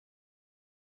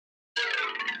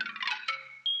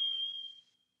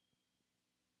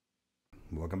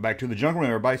Welcome back to the Junkman,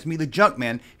 everybody. It's me, the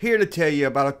Junkman, here to tell you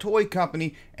about a toy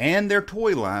company and their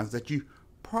toy lines that you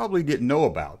probably didn't know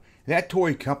about. That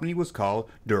toy company was called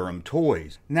Durham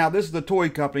Toys. Now, this is a toy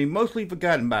company mostly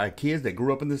forgotten by kids that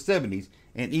grew up in the 70s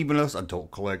and even us adult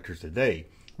collectors today.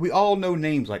 We all know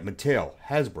names like Mattel,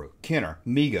 Hasbro, Kenner,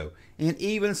 Mego, and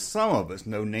even some of us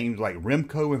know names like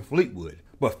Remco and Fleetwood.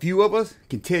 But few of us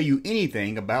can tell you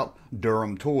anything about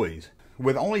Durham Toys.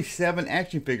 With only 7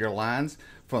 action figure lines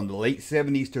from the late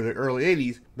 70s to the early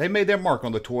 80s, they made their mark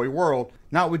on the toy world,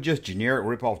 not with just generic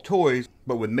rip-off toys,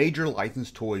 but with major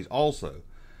licensed toys also.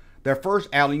 Their first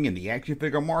outing in the action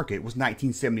figure market was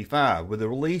 1975 with the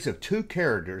release of 2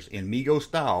 characters in Mego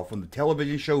style from the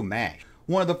television show MASH,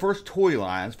 one of the first toy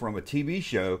lines from a TV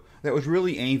show that was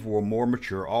really aimed for a more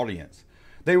mature audience.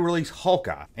 They released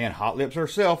Hawkeye and Hot Lips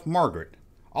herself, Margaret.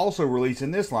 Also released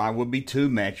in this line would be 2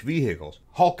 MASH vehicles,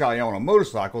 Hawkeye on a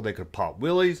motorcycle that could pop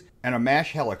wheelies, and a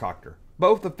MASH helicopter.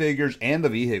 Both the figures and the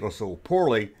vehicles sold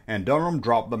poorly, and Durham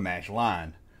dropped the MASH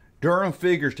line. Durham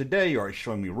figures today are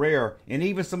extremely rare, and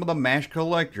even some of the MASH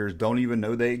collectors don't even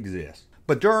know they exist.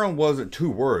 But Durham wasn't too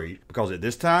worried, because at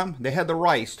this time, they had the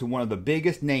rights to one of the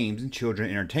biggest names in children's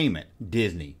entertainment,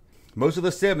 Disney. Most of the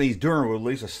 70s, Durham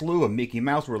released a slew of Mickey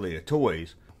Mouse related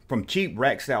toys, from cheap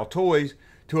rack-style toys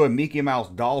to a Mickey Mouse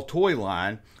doll toy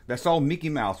line that saw Mickey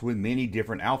Mouse with many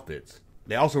different outfits.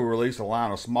 They also released a line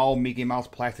of small Mickey Mouse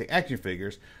plastic action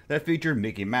figures that featured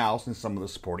Mickey Mouse and some of the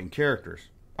supporting characters.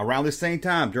 Around this same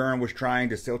time, Durham was trying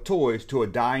to sell toys to a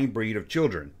dying breed of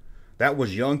children. That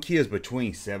was young kids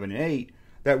between 7 and 8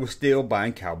 that were still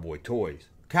buying cowboy toys.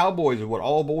 Cowboys is what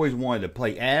all boys wanted to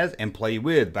play as and play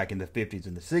with back in the 50s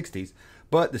and the 60s,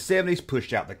 but the 70s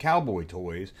pushed out the cowboy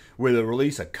toys with the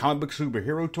release of comic book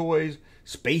superhero toys,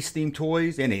 space-themed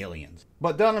toys, and aliens.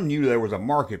 But Durham knew there was a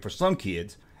market for some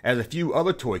kids, as a few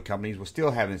other toy companies were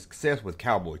still having success with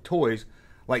cowboy toys,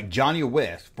 like Johnny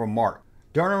West from Mark.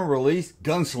 Durham released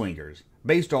Gunslingers,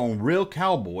 based on real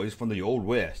cowboys from the Old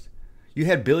West. You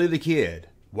had Billy the Kid,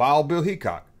 Wild Bill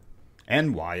Hickok,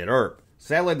 and Wyatt Earp.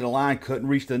 Sadly, the line couldn't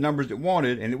reach the numbers it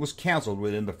wanted, and it was canceled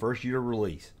within the first year of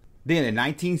release. Then in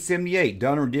 1978,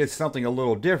 Durham did something a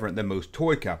little different than most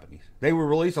toy companies. They would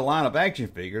release a line of action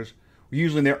figures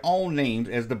using their own names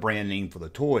as the brand name for the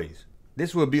toys.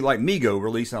 This would be like Mego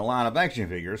releasing a line of action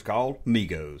figures called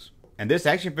Megos. And this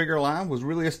action figure line was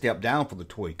really a step down for the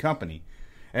toy company,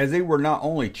 as they were not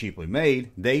only cheaply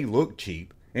made, they looked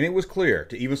cheap, and it was clear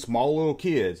to even small little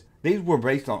kids these were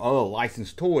based on other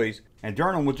licensed toys, and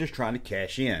Durham was just trying to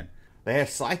cash in. They had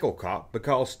Psycho Cop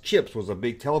because Chips was a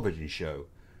big television show.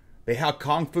 They had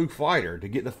Kung Fu Fighter to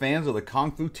get the fans of the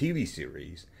Kung Fu TV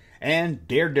series, and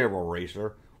Daredevil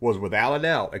Racer was without a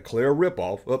doubt a clear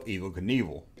ripoff of Evel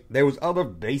Knievel. There was other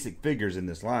basic figures in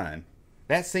this line.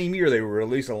 That same year they would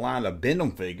release a line of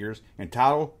Bendham figures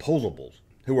entitled Posables,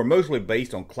 who were mostly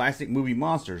based on classic movie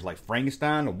monsters like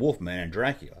Frankenstein, Wolfman, and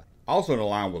Dracula. Also in the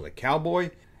line was a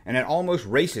cowboy and an almost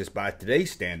racist by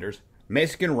today's standards,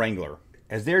 Mexican Wrangler.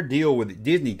 As their deal with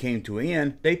Disney came to an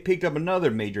end, they picked up another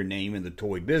major name in the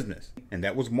toy business, and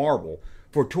that was Marvel,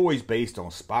 for toys based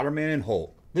on Spider-Man and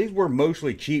Hulk. These were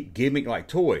mostly cheap gimmick-like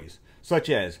toys, such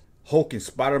as Hulk and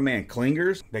Spider-Man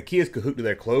clingers that kids could hook to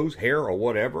their clothes, hair, or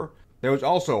whatever. There was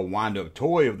also a wind-up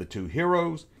toy of the 2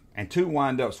 heroes, and 2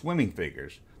 wind-up swimming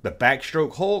figures, the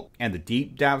Backstroke Hulk and the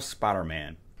Deep Dive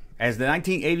Spider-Man. As the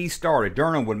 1980s started,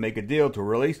 Durham would make a deal to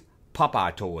release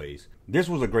Popeye toys. This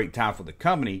was a great time for the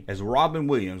company, as Robin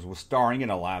Williams was starring in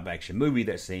a live-action movie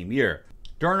that same year.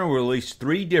 Durham released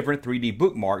 3 different 3D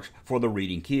bookmarks for the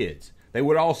reading kids. They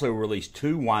would also release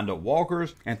 2 wind-up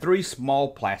walkers and 3 small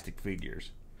plastic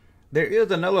figures. There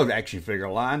is another action figure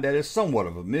line that is somewhat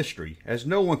of a mystery, as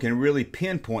no one can really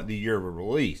pinpoint the year of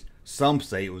release. Some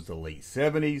say it was the late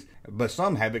 70s, but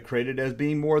some have it credited as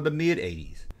being more the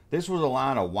mid-80s. This was a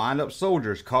line of wind-up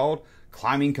soldiers called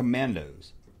Climbing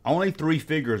Commandos. Only 3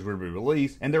 figures would be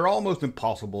released, and they're almost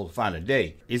impossible to find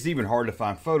today. It's even hard to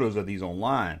find photos of these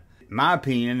online. My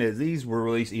opinion is these were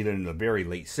released either in the very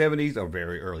late 70s or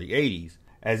very early 80s,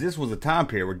 as this was a time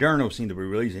period where Durham seemed to be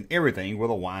releasing everything with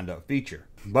a wind-up feature.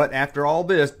 But after all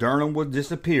this, Durham would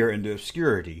disappear into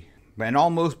obscurity and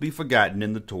almost be forgotten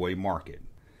in the toy market.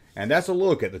 And that's a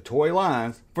look at the toy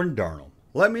lines from Durham.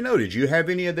 Let me know, did you have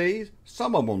any of these?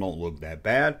 Some of them don't look that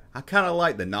bad. I kind of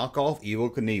like the knockoff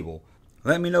Evel Knievel.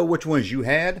 Let me know which ones you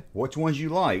had, which ones you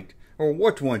liked, or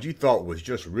which ones you thought was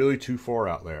just really too far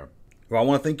out there. Well, I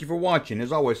want to thank you for watching.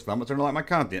 As always, thumbs up and like my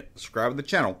content, subscribe to the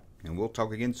channel, and we'll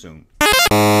talk again soon.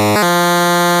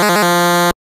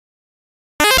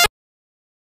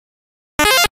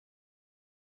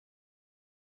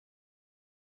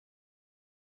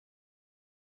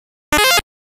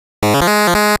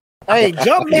 Hey,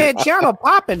 Junkman channel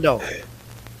popping though.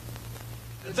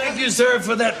 Thank you, sir,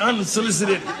 for that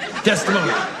unsolicited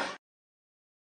testimony.